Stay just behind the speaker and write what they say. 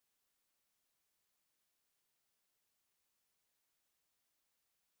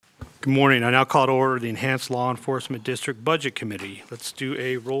Good morning. I now call to order the Enhanced Law Enforcement District Budget Committee. Let's do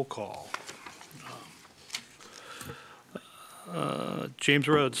a roll call. James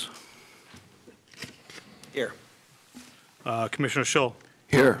Rhodes. Here. Commissioner Schull.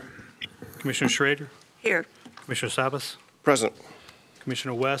 Here. Commissioner Schrader. Here. Commissioner Sabas. Present.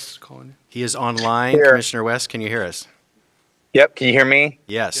 Commissioner West calling. He is online. Here. Commissioner West, can you hear us? Yep, can you hear me?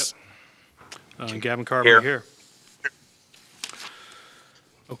 Yes. Gavin Carver Here. here.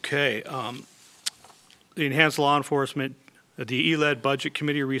 Okay. The Enhanced Law Enforcement, the ELED Budget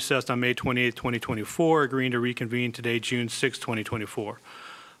Committee recessed on May 28, 2024, agreeing to reconvene today, June 6, 2024.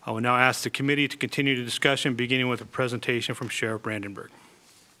 I will now ask the committee to continue the discussion, beginning with a presentation from Sheriff Brandenburg.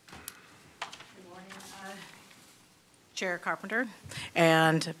 Good morning, Chair Carpenter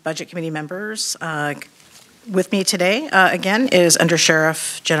and Budget Committee members. With me today, again, is Under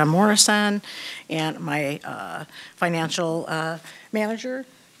Sheriff Jenna Morrison and my financial manager,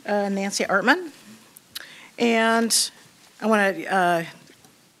 Nancy Artman. And I want to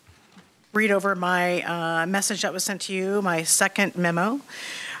read over my message that was sent to you, my second memo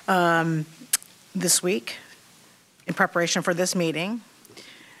this week in preparation for this meeting.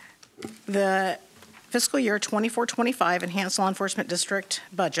 The fiscal year 24-25 Enhanced Law Enforcement District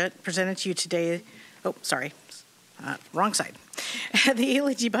budget presented to you today. Oh, sorry, wrong side. The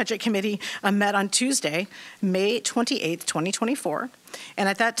ELED Budget Committee met on Tuesday, May 28th, 2024, and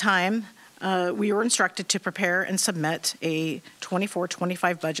at that time, we were instructed to prepare and submit a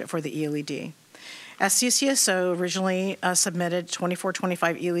 24-25 budget for the ELED. As CCSO originally submitted,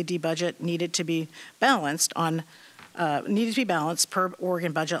 24-25 ELED budget needed to be balanced per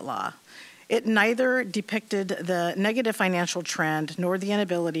Oregon budget law. It neither depicted the negative financial trend nor the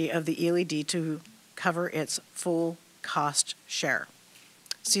inability of the ELED to cover its full cost share.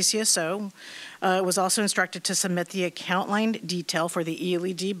 CCSO was also instructed to submit the account line detail for the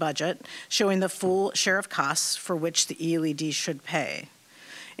ELED budget, showing the full share of costs for which the ELED should pay.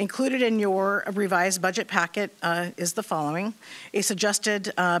 Included in your revised budget packet is the following: a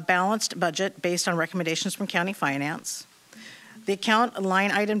suggested balanced budget based on recommendations from County Finance, the account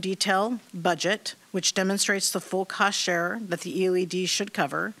line item detail budget, which demonstrates the full cost share that the ELED should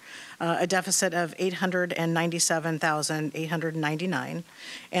cover, a deficit of $897,899.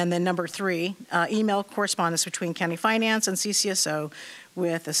 And then number 3, email correspondence between County Finance and CCSO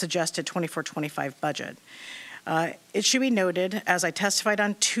with a suggested 24-25 budget. It should be noted, as I testified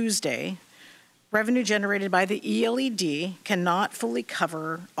on Tuesday, revenue generated by the ELED cannot fully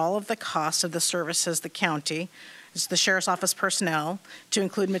cover all of the costs of the services the county, it's the Sheriff's Office personnel, to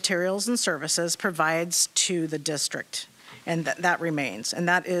include materials and services, provides to the district. And that remains. And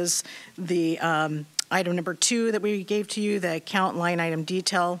that is the item number 2 that we gave to you, the account line item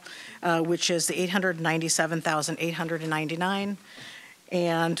detail, which is the $897,899.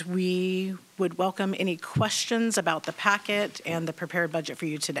 And we would welcome any questions about the packet and the prepared budget for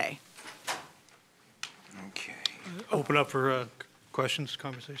you today. Okay. Open up for questions,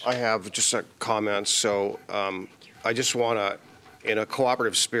 conversation. I have just a comment. So I just want to, in a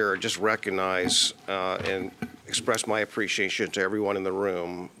cooperative spirit, just recognize and express my appreciation to everyone in the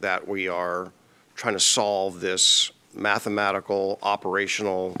room that we are trying to solve this mathematical,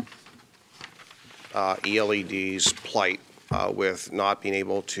 operational ELED's plight with not being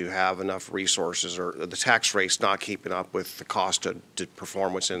able to have enough resources, or the tax rates not keeping up with the cost to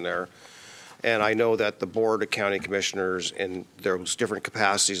perform what's in there. And I know that the Board of County Commissioners in those different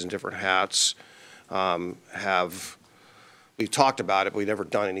capacities and different hats we've talked about it, but we've never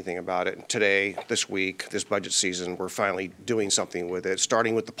done anything about it. And today, this week, this budget season, we're finally doing something with it,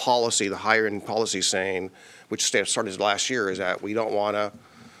 starting with the policy, the higher-end policy saying, which started last year, is that we want to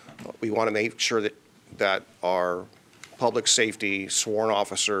make sure that our public safety sworn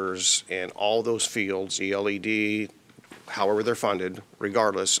officers in all those fields, ELED, however they're funded,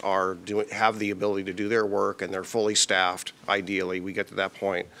 regardless, have the ability to do their work, and they're fully staffed. Ideally, we get to that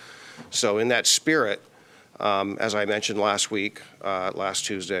point. So in that spirit, as I mentioned last week, last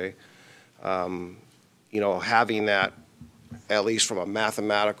Tuesday, having that, at least from a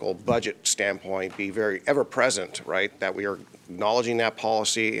mathematical budget standpoint, be very ever present, right? That we are acknowledging that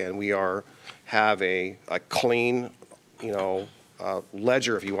policy, and we have a clean,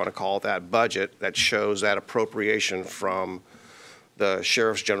 ledger, if you want to call it that, budget that shows that appropriation from the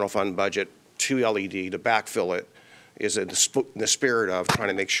Sheriff's General Fund budget to LED to backfill it, is in the spirit of trying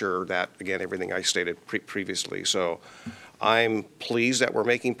to make sure that, again, everything I stated previously. So I'm pleased that we're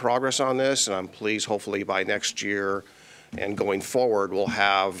making progress on this, and I'm pleased hopefully by next year and going forward we'll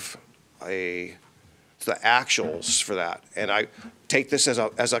have the actuals for that. And I take this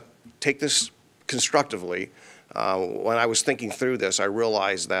take this constructively. When I was thinking through this, I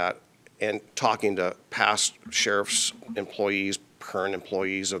realized that and talking to past sheriff's employees, current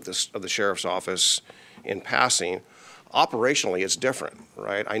employees of the sheriff's office in passing, operationally it's different,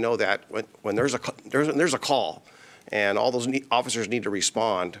 right? I know that when there's a call and all those officers need to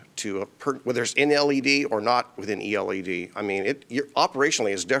respond to whether it's in LED or not within ELED. I mean,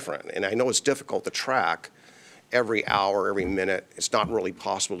 operationally is different, and I know it's difficult to track every hour, every minute. It's not really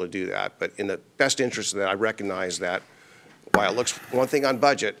possible to do that, but in the best interest of that, I recognize that while it looks one thing on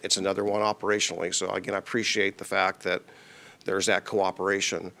budget, it's another one operationally. So again, I appreciate the fact that there's that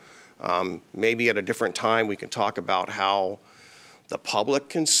cooperation. Maybe at a different time, we can talk about how the public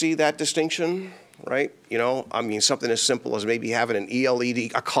can see that distinction, right? You know, I mean, something as simple as maybe having an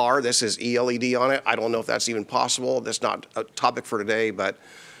ELED, a car that says ELED on it. I don't know if that's even possible. That's not a topic for today, but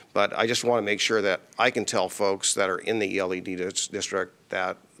I just want to make sure that I can tell folks that are in the ELED district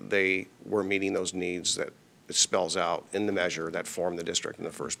that we're meeting those needs that it spells out in the measure that formed the district in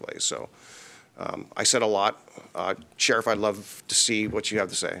the first place. So I said a lot. Sheriff, I'd love to see what you have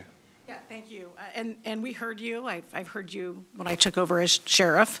to say. Yeah, thank you. And we heard you. I've heard you when I took over as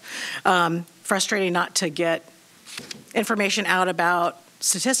sheriff. Frustrating not to get information out about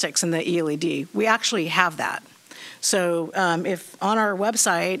statistics in the ELED. We actually have that. So if on our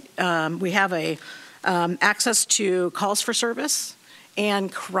website, we have access to calls for service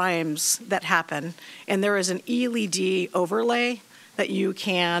and crimes that happen. And there is an ELED overlay that you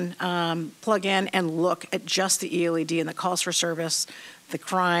can plug in and look at just the ELED and the calls for service, the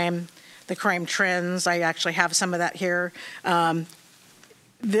crime trends. I actually have some of that here. The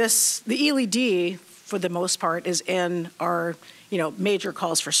ELED, for the most part, is in our major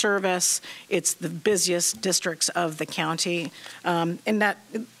calls for service. It's the busiest districts of the county, and that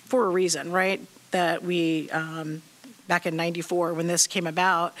for a reason, right? That we, back in '94 when this came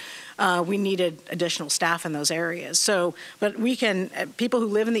about, we needed additional staff in those areas. So, but we can, people who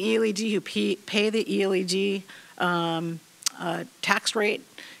live in the ELED, who pay the ELED tax rate,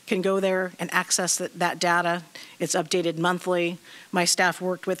 can go there and access that data. It's updated monthly. My staff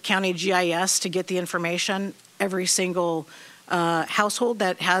worked with County GIS to get the information. Every single household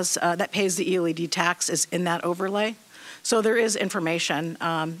that pays the ELED tax is in that overlay. So there is information,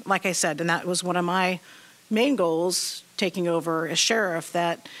 like I said, and that was one of my main goals taking over as sheriff,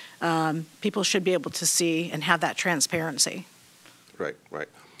 that people should be able to see and have that transparency. Right.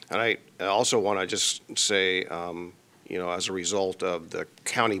 And I also want to just say, as a result of the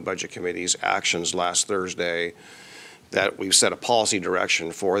county budget committee's actions last Thursday, that we've set a policy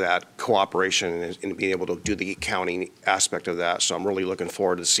direction for that cooperation and being able to do the county aspect of that. So I'm really looking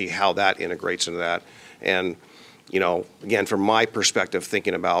forward to see how that integrates into that. And, again, from my perspective,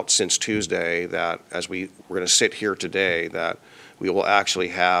 thinking about since Tuesday, that as we're going to sit here today, that we will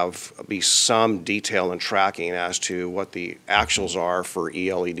actually be some detail and tracking as to what the actuals are for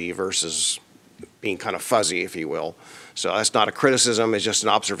ELED versus being kind of fuzzy, if you will. So that's not a criticism, it's just an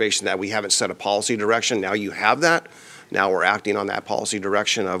observation that we haven't set a policy direction. Now you have that. Now we're acting on that policy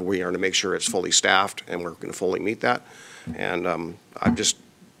direction of we are going to make sure it's fully staffed and we're going to fully meet that. And I'm just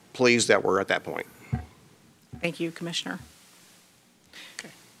pleased that we're at that point. Thank you, Commissioner.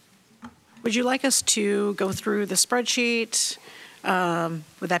 Okay. Would you like us to go through the spreadsheet?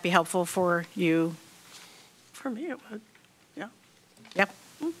 Would that be helpful for you? For me, it would, yeah. Yep.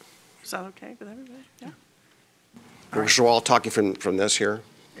 Is that okay with everybody? Yeah. We're all talking from this here.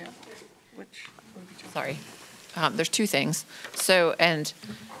 Yeah. Which would be Sorry. There's two things. So, and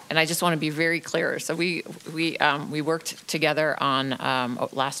I just want to be very clear. So we worked together on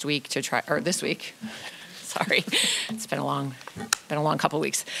last week this week. Sorry, it's been a long couple of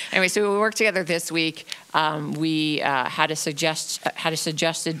weeks. Anyway, so we worked together this week. We had a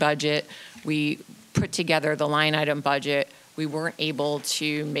suggested budget. We put together the line item budget. We weren't able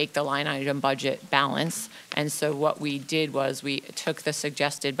to make the line item budget balance. And so what we did was we took the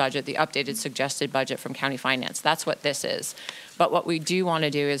suggested budget, the updated suggested budget from county finance. That's what this is. But what we do want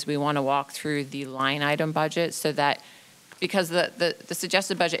to do is we want to walk through the line item budget so that, because the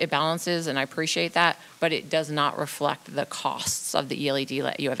suggested budget, it balances, and I appreciate that, but it does not reflect the costs of the ELED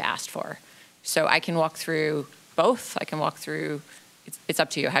that you have asked for. So I can walk through both. I can walk through, it's up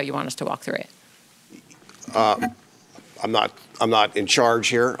to you how you want us to walk through it. I'm not in charge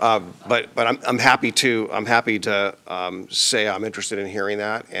here, but I'm happy to say I'm interested in hearing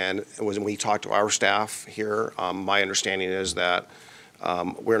that. And when we talk to our staff here, my understanding is that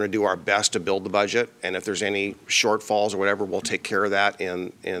we're going to do our best to build the budget, and if there's any shortfalls or whatever, we'll take care of that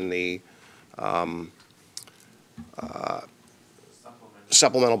in the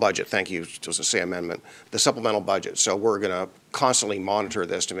supplemental budget, thank you, just to say amendment, the supplemental budget. So we're going to constantly monitor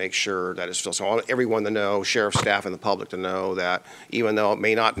this to make sure that it's filled. So I want everyone to know, sheriff staff and the public to know that even though it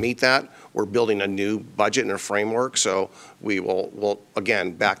may not meet that, we're building a new budget and a framework. So we'll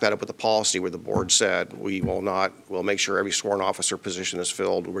again, back that up with the policy where the board said we'll make sure every sworn officer position is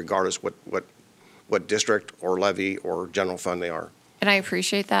filled regardless what district or levy or general fund they are. And I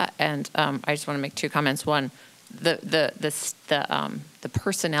appreciate that, and I just want to make two comments. One, the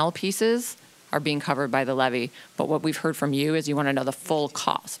personnel pieces are being covered by the levy, but what we've heard from you is you want to know the full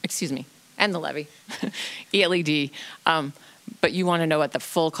cost, and the levy, ELED, but you want to know what the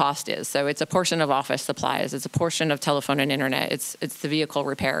full cost is. So it's a portion of office supplies, it's a portion of telephone and internet, it's the vehicle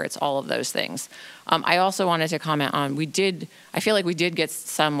repair, it's all of those things. I also wanted to comment on, I feel like we did get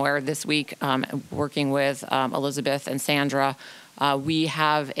somewhere this week working with Elizabeth and Sandra. We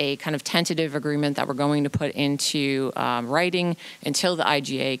have a kind of tentative agreement that we're going to put into writing until the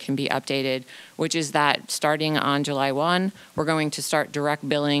IGA can be updated, which is that starting on July 1, we're going to start direct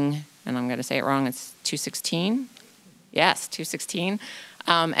billing, and I'm going to say it wrong, it's 216? Yes, 216.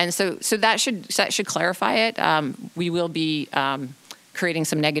 And so that should clarify it. We will be creating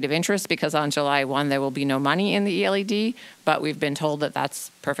some negative interest because on July 1 there will be no money in the ELED, but we've been told that that's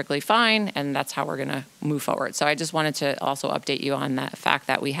perfectly fine and that's how we're going to move forward. So I just wanted to also update you on that fact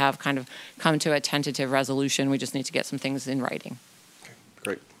that we have kind of come to a tentative resolution. We just need to get some things in writing. Okay,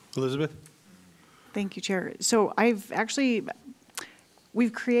 great. Elizabeth? Thank you, Chair. So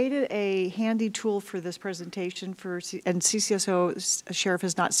we've created a handy tool for this presentation and CCSO Sheriff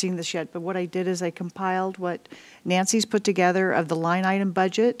has not seen this yet, but what I did is I compiled what Nancy's put together of the line item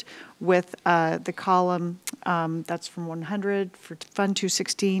budget with the column that's from 100 for Fund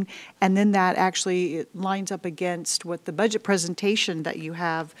 216, and then that actually it lines up against what the budget presentation that you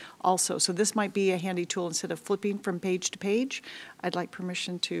have also. So this might be a handy tool instead of flipping from page to page. I'd like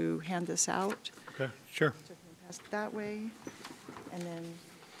permission to hand this out. Okay, sure. So pass it that way. And then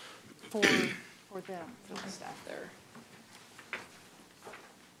for them, for the staff there.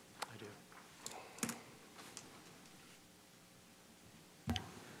 I do.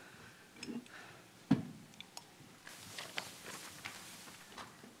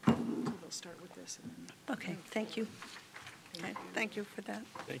 We'll start with this. And then Okay, thank you. Okay, thank you for that.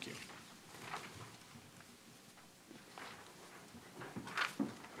 Thank you.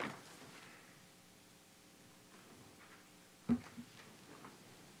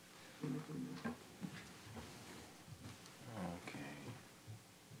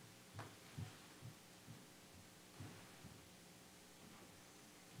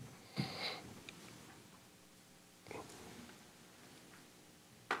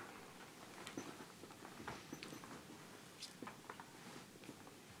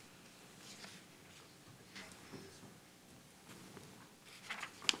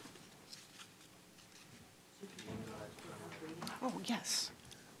 Oh, yes.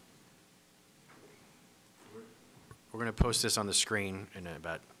 We're going to post this on the screen in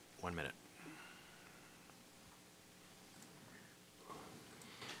about 1 minute.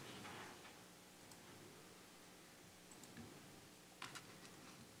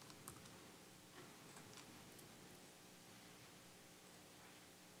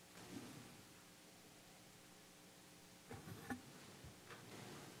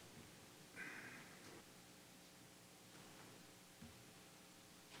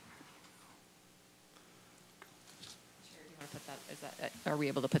 Are we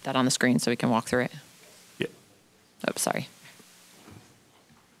able to put that on the screen so we can walk through it? Yeah. Oh, sorry.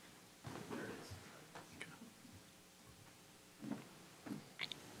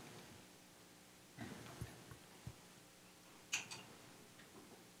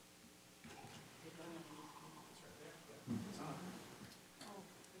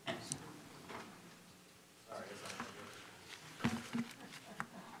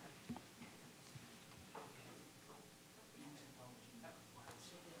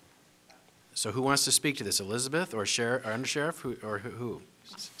 So who wants to speak to this, Elizabeth or Sheriff, or Undersheriff, who?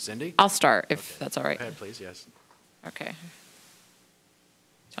 Cindy? I'll start if that's all right. Go ahead, please, yes. Okay.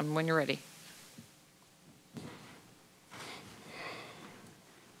 Tell me when you're ready.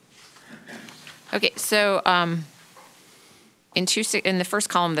 Okay, so in the first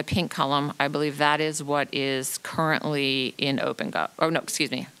column, the pink column, I believe that is what is currently in OpenGov. Oh, no, excuse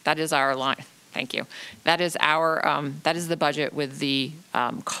me. That is our line. Thank you. That is that is the budget with the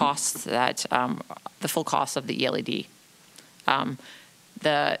costs that, the full cost of the ELED.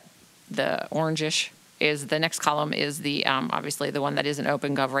 The orangish is, the next column is the, obviously the one that is in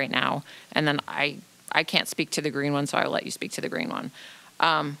OpenGov right now. And then I can't speak to the green one, so I will let you speak to the green one.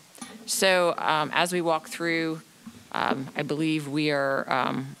 As we walk through I believe we're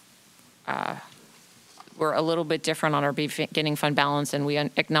a little bit different on our beginning fund balance, and we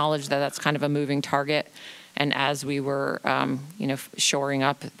acknowledge that that's kind of a moving target. And as we were, shoring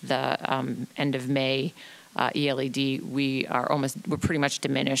up the end of May ELED, we're pretty much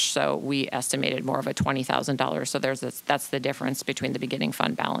diminished. So we estimated more of a $20,000. So that's the difference between the beginning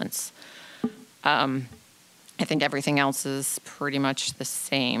fund balance. I think everything else is pretty much the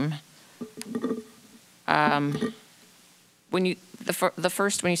same. When you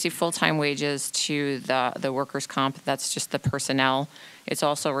when you see full-time wages to the workers' comp, that's just the personnel. It's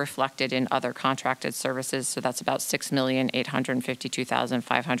also reflected in other contracted services, so that's about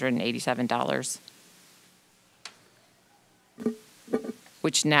 $6,852,587,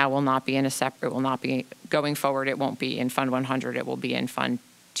 which now will not be in a separate. Will not be going forward. It won't be in Fund 100. It will be in Fund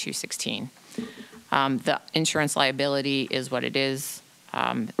 216. The insurance liability is what it is.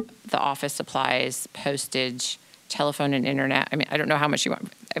 The office supplies, postage, telephone and internet. I mean, I don't know how much you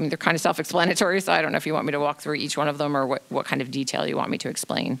want. I mean, they're kind of self-explanatory, so I don't know if you want me to walk through each one of them or what kind of detail you want me to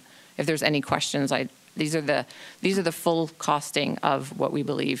explain. If there's any questions, these are the full costing of what we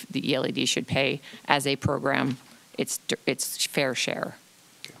believe the ELED should pay as a program. It's fair share.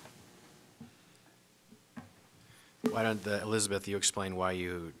 Why don't, Elizabeth, you explain why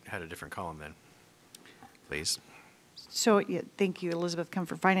you had a different column then, please? So, yeah, thank you, Elizabeth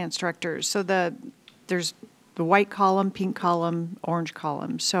Comfort, Finance Director. So there's the white column, pink column, orange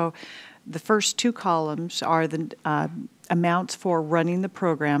column. So the first two columns are the amounts for running the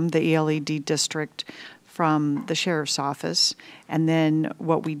program, the ELED district, from the sheriff's office. And then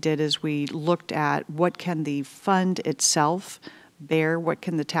what we did is we looked at what can the fund itself bear, what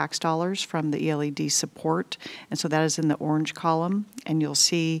can the tax dollars from the ELED support, and so that is in the orange column. And you'll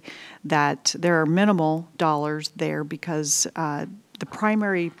see that there are minimal dollars there because the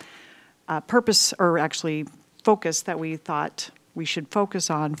primary purpose, or actually focus that we thought we should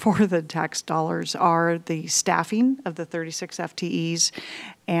focus on for the tax dollars are the staffing of the 36 FTEs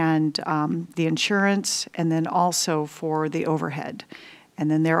and the insurance, and then also for the overhead. And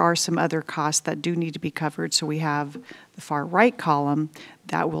then there are some other costs that do need to be covered. So we have the far right column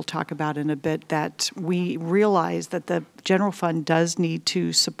that we'll talk about in a bit, that we realize that the general fund does need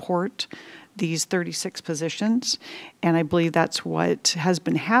to support these 36 positions. And I believe that's what has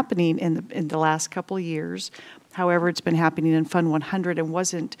been happening in the last couple of years. However, it's been happening in Fund 100 and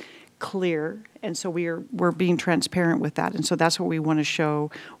wasn't clear. And so we're being transparent with that. And so that's what we want to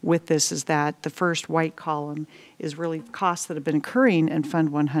show with this, is that the first white column is really costs that have been occurring in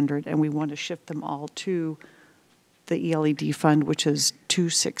Fund 100, and we want to shift them all to the ELED fund, which is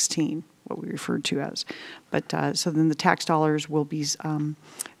 216, what we referred to as. But so then the tax dollars will be, the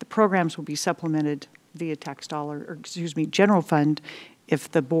programs will be supplemented via tax dollar, or excuse me, general fund,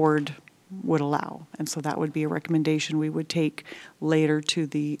 if the board would allow. And so that would be a recommendation we would take later to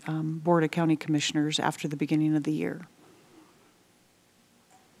the Board of County Commissioners after the beginning of the year.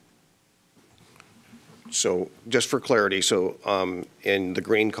 So just for clarity, so in the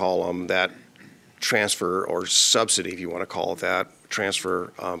green column, that transfer or subsidy, if you want to call it that,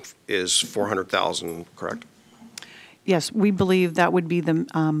 transfer is $400,000, correct? Yes, we believe that would be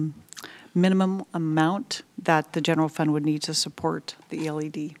the minimum amount that the general fund would need to support the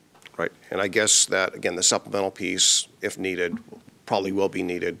ELED. Right, and I guess that, again, the supplemental piece, if needed, probably will be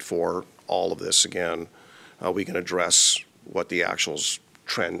needed for all of this again. We can address what the actuals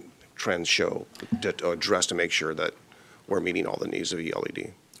trends show to address to make sure that we're meeting all the needs of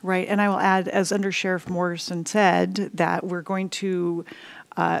ELED. Right, and I will add, as Under Sheriff Morrison said, that we're going to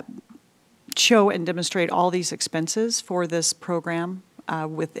show and demonstrate all these expenses for this program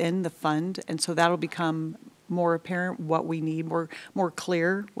within the fund, and so that'll become more apparent what we need, more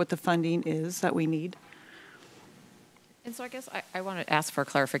clear what the funding is that we need. And so I guess I want to ask for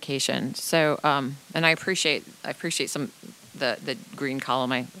clarification. So, and I appreciate some the green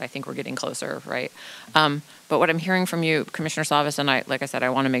column. I think we're getting closer, right? But what I'm hearing from you, Commissioner Savas, and like I said, I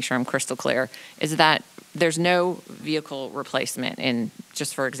want to make sure I'm crystal clear, is that there's no vehicle replacement in,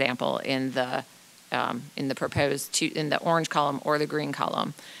 just for example, in the proposed in the orange column or the green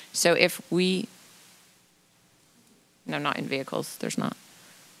column. So if we No, not in vehicles, there's not.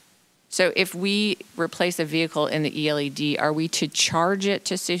 So if we replace a vehicle in the ELED, are we to charge it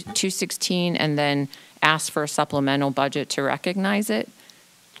to 216 and then ask for a supplemental budget to recognize it?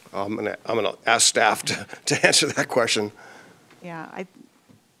 I'm gonna ask staff to answer that question. Yeah, I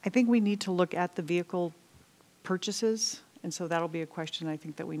think we need to look at the vehicle purchases, and so that'll be a question I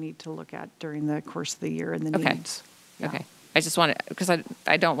think that we need to look at during the course of the year and the needs. Yeah. Okay. I just want to, because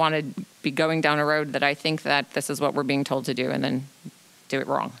I don't want to be going down a road that I think that this is what we're being told to do and then do it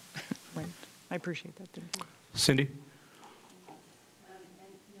wrong. Right. I appreciate that. Thank you. Cindy?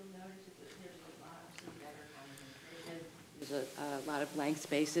 There's a lot of blank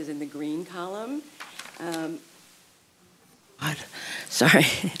spaces in the green column. Sorry,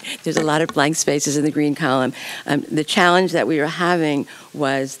 there's a lot of blank spaces in the green column. The challenge that we were having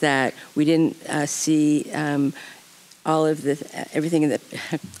was that we didn't see all of everything in the,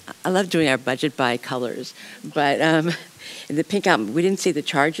 I love doing our budget by colors, but in the pink column, we didn't see the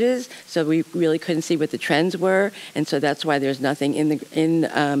charges, so we really couldn't see what the trends were, and so that's why there's nothing in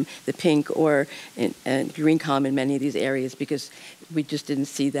the pink or in green column in many of these areas, because we just didn't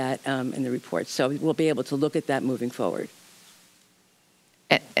see that in the report. So we'll be able to look at that moving forward.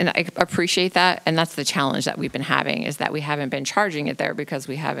 And I appreciate that, and that's the challenge that we've been having, is that we haven't been charging it there because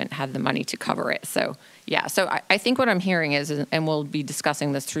we haven't had the money to cover it. So, yeah, so I think what I'm hearing is, and we'll be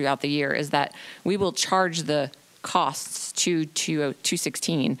discussing this throughout the year, is that we will charge the costs to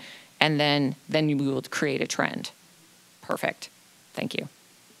 216, and then we will create a trend. Perfect. Thank you.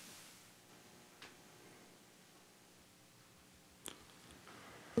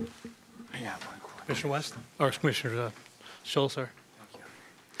 Yeah. Commissioner West? Or Commissioner Schultz, sorry.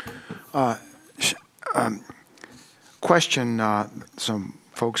 Question some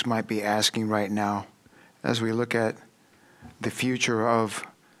folks might be asking right now as we look at the future of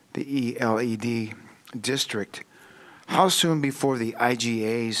the ELED district. How soon before the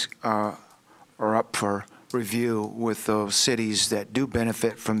IGAs are up for review with those cities that do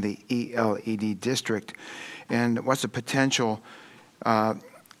benefit from the ELED district? And what's the potential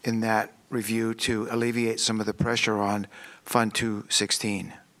in that review to alleviate some of the pressure on Fund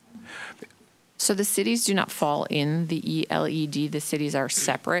 216? So the cities do not fall in the ELED. The cities are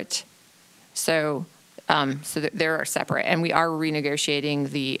separate. So they are separate. And we are renegotiating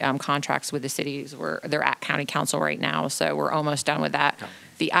the contracts with the cities. They're at county council right now, so we're almost done with that. Okay.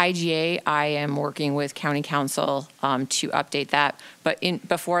 The IGA, I am working with county council to update that. But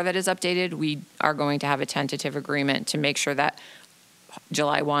before that is updated, we are going to have a tentative agreement to make sure that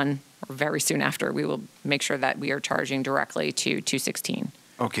July 1, or very soon after, we will make sure that we are charging directly to 216.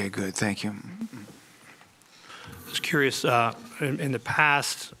 Okay, good. Thank you. I was curious, in the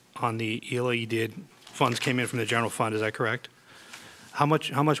past, on the ELED, funds came in from the general fund, is that correct? How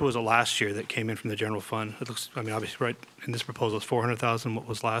much was it last year that came in from the general fund? It looks, I mean, obviously, right, in this proposal, it's 400,000. What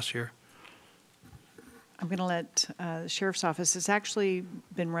was last year? I'm going to let the Sheriff's Office, it's actually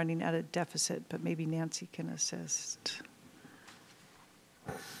been running at a deficit, but maybe Nancy can assist.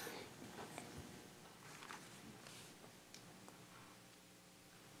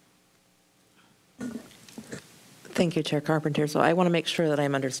 Thank you, Chair Carpenter. So I want to make sure that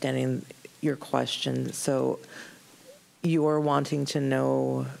I'm understanding your question. So you are wanting to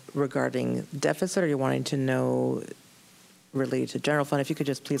know regarding deficit, or you're wanting to know related to general fund? If you could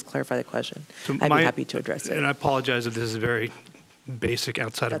just please clarify the question, So I'd be happy to address it. And I apologize if this is a very basic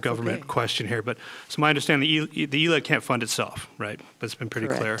outside of government question here, but so my understanding, the ELED can't fund itself, right? That's been pretty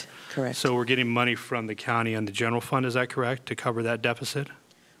clear. Correct. So we're getting money from the county on the general fund, is that correct, to cover that deficit?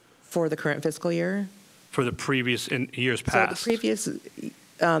 For the current fiscal year? For the previous, in years past? So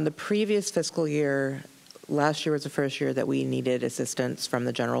the previous fiscal year, last year was the first year that we needed assistance from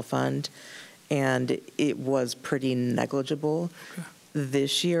the general fund, and it was pretty negligible. Okay.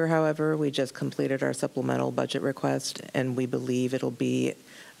 This year, however, we just completed our supplemental budget request, and we believe it'll be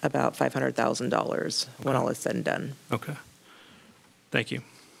about $500,000 when all is said and done. Okay. Thank you.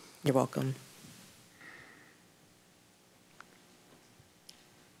 You're welcome.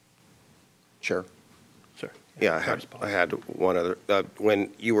 Sure. Sure. Yeah, I had one other. When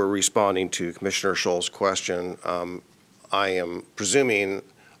you were responding to Commissioner Scholl's question, I am presuming,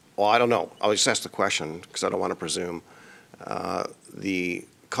 well, I don't know. I'll just ask the question because I don't want to presume. The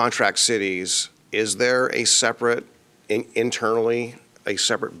contract cities, is there a separate, internally, a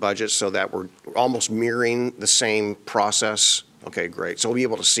separate budget so that we're almost mirroring the same process? Okay, great. So we'll be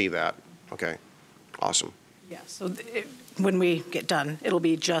able to see that. Okay, awesome. Yeah, so when we get done, it'll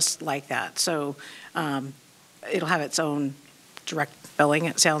be just like that. So it'll have its own direct billing,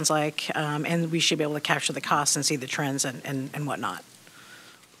 it sounds like, and we should be able to capture the costs and see the trends and whatnot.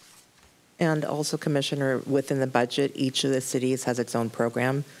 And also, Commissioner, within the budget, each of the cities has its own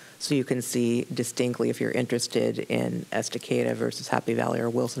program, so you can see distinctly, if you're interested in Estacada versus Happy Valley or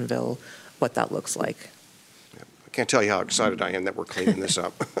Wilsonville, what that looks like. Yeah. I can't tell you how excited I am that we're cleaning this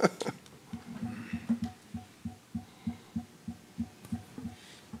up.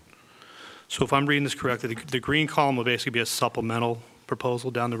 So if I'm reading this correctly, the green column will basically be a supplemental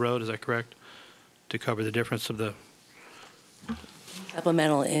proposal down the road, is that correct? To cover the difference of the...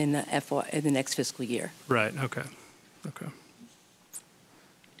 Supplemental in the next fiscal year. Right, okay, okay.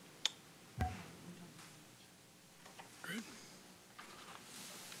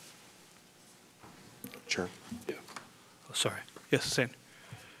 Sure. Oh, sorry. Yes, Sandy.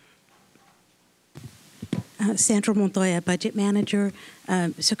 Sandra Montoya, Budget Manager.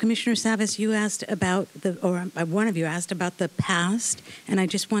 So Commissioner Savas, you asked about one of you asked about the past, and I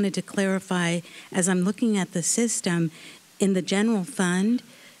just wanted to clarify, as I'm looking at the system, in the general fund,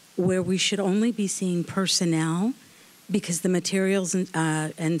 where we should only be seeing personnel, because the materials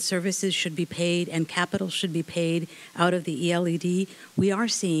and services should be paid and capital should be paid out of the ELED, we are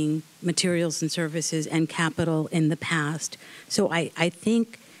seeing materials and services and capital in the past. So I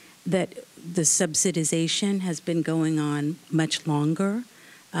think that the subsidization has been going on much longer,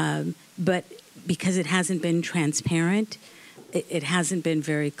 but because it hasn't been transparent, it hasn't been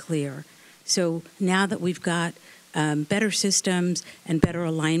very clear. So now that we've got better systems and better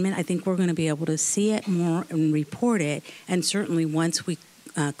alignment, I think we're going to be able to see it more and report it. And certainly once we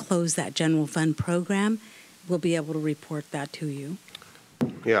close that general fund program, we'll be able to report that to you.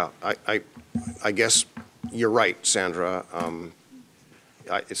 Yeah, I guess you're right, Sandra.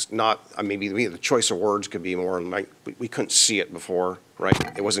 It's not, I mean, maybe the choice of words could be more like, we couldn't see it before,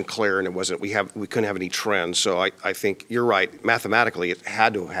 right? It wasn't clear, and it wasn't, we couldn't have any trends. So I think you're right. Mathematically, it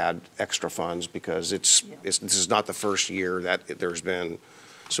had to have had extra funds, because this is not the first year that there's been,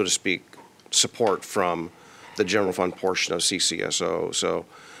 so to speak, support from the general fund portion of CCSO. So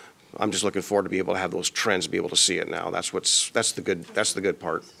I'm just looking forward to be able to have those trends, be able to see it now. That's the good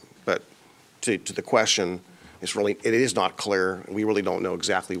part. But to the question, it is not clear. We really don't know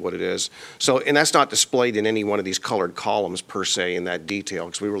exactly what it is. So, and that's not displayed in any one of these colored columns per se in that detail,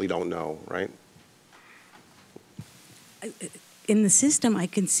 because we really don't know, right? In the system, I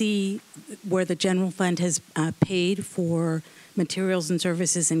can see where the general fund has paid for materials and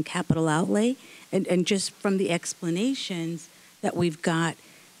services and capital outlay. And just from the explanations that we've got,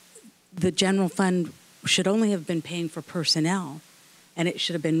 the general fund should only have been paying for personnel, and it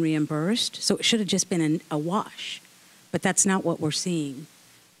should have been reimbursed. So it should have just been a wash. But that's not what we're seeing.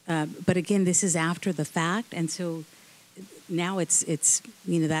 But again, this is after the fact, and so now it's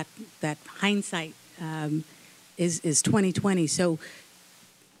that hindsight is 2020. So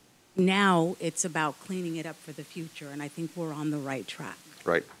now it's about cleaning it up for the future, and I think we're on the right track.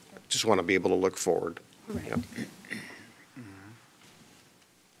 Right. Just want to be able to look forward. Right. Yep.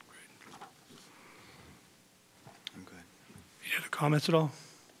 Any other comments at all?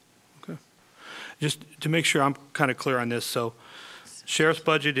 Okay. Just to make sure I'm kind of clear on this, so sheriff's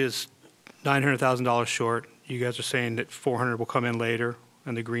budget is $900,000 short. You guys are saying that 400 will come in later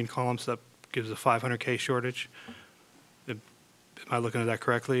in the green column, so that gives a $500K shortage. Am I looking at that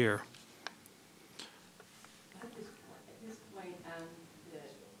correctly, or? At this point,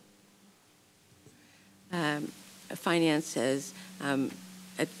 finance says,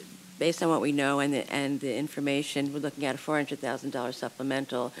 based on what we know and the information, we're looking at a $400,000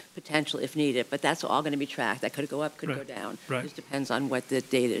 supplemental potential if needed, but that's all going to be tracked. That could go up, could go down. Right. It just depends on what the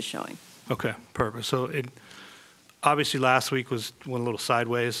data is showing. Okay, perfect. So obviously last week went a little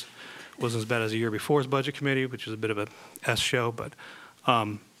sideways. Wasn't as bad as the year before's budget committee, which was a bit of a S show, but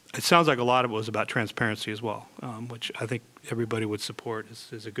it sounds like a lot of it was about transparency as well, which I think everybody would support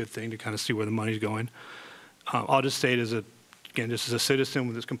is a good thing to kind of see where the money's going. I'll just state again, just as a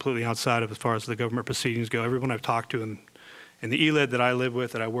citizen that's completely outside of as far as the government proceedings go, everyone I've talked to in the ELED that I live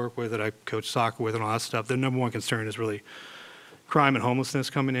with, that I work with, that I coach soccer with and all that stuff, their number one concern is really crime and homelessness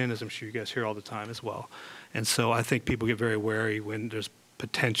coming in, as I'm sure you guys hear all the time as well. And so I think people get very wary when there's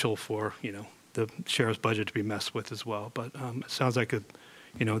potential for, the sheriff's budget to be messed with as well. But it sounds like,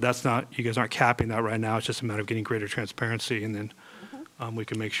 that's not, you guys aren't capping that right now. It's just a matter of getting greater transparency, and then we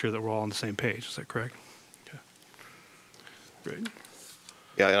can make sure that we're all on the same page. Is that correct? Okay. Great.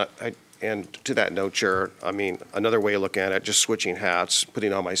 Yeah, and to that note, Chair, I mean, another way of looking at it, just switching hats,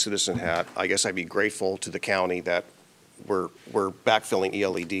 putting on my citizen hat, I guess I'd be grateful to the county that we're backfilling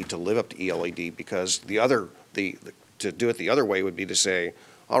ELED to live up to ELED, because to do it the other way would be to say,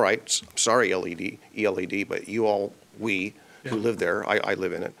 all right, sorry, ELED, but we who live there, I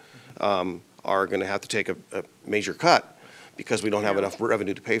live in it, are going to have to take a major cut because we don't have enough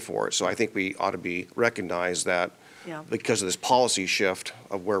revenue to pay for it. So I think we ought to recognize that because of this policy shift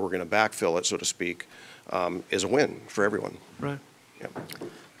of where we're going to backfill it, so to speak, is a win for everyone. Right. Yep.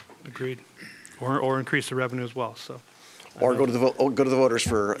 Agreed. Or increase the revenue as well. So. Or go to the voters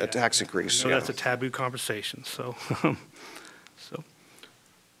for a tax increase. So that's a taboo conversation. So,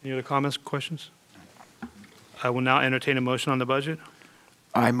 any other comments, questions? I will now entertain a motion on the budget.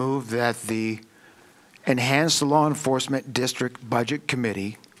 I move that the Enhanced Law Enforcement District Budget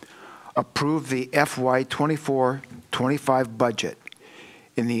Committee approve the FY 24-25 budget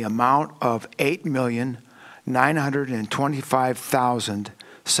in the amount of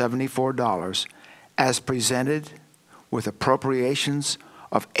 $8,925,074 as presented with appropriations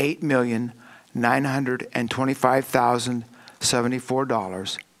of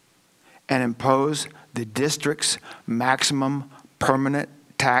 $8,925,074 and impose the district's maximum permanent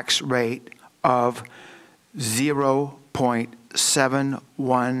tax rate of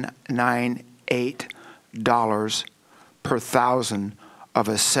 0.7198 per thousand of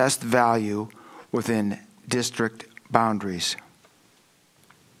assessed value within district boundaries.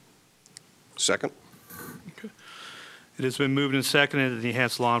 Second. It has been moved and seconded that the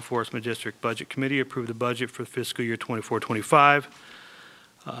Enhanced Law Enforcement District Budget Committee approve the budget for fiscal year 24-25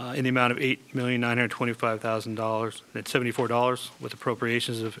 in the amount of $8,925,074 with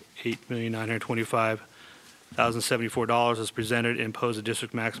appropriations of $8,925,074 as presented and impose a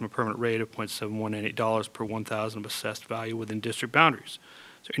district maximum permanent rate of $0.7198 per 1,000 of assessed value within district boundaries.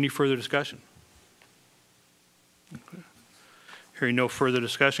 Is there any further discussion? Okay. Hearing no further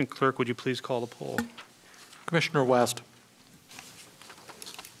discussion, clerk, would you please call the poll? Commissioner West.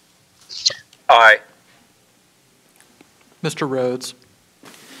 Aye. Mr. Rhodes.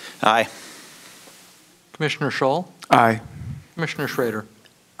 Aye. Commissioner Scholl. Aye. Commissioner Schrader.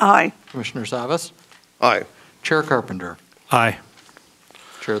 Aye. Commissioner Savas. Aye. Chair Carpenter. Aye.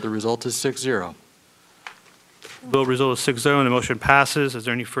 Chair, the result is 6-0. Bill result is 6-0 and the motion passes. Is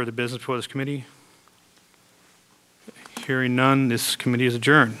there any further business before this committee? Hearing none, this committee is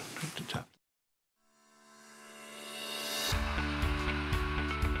adjourned.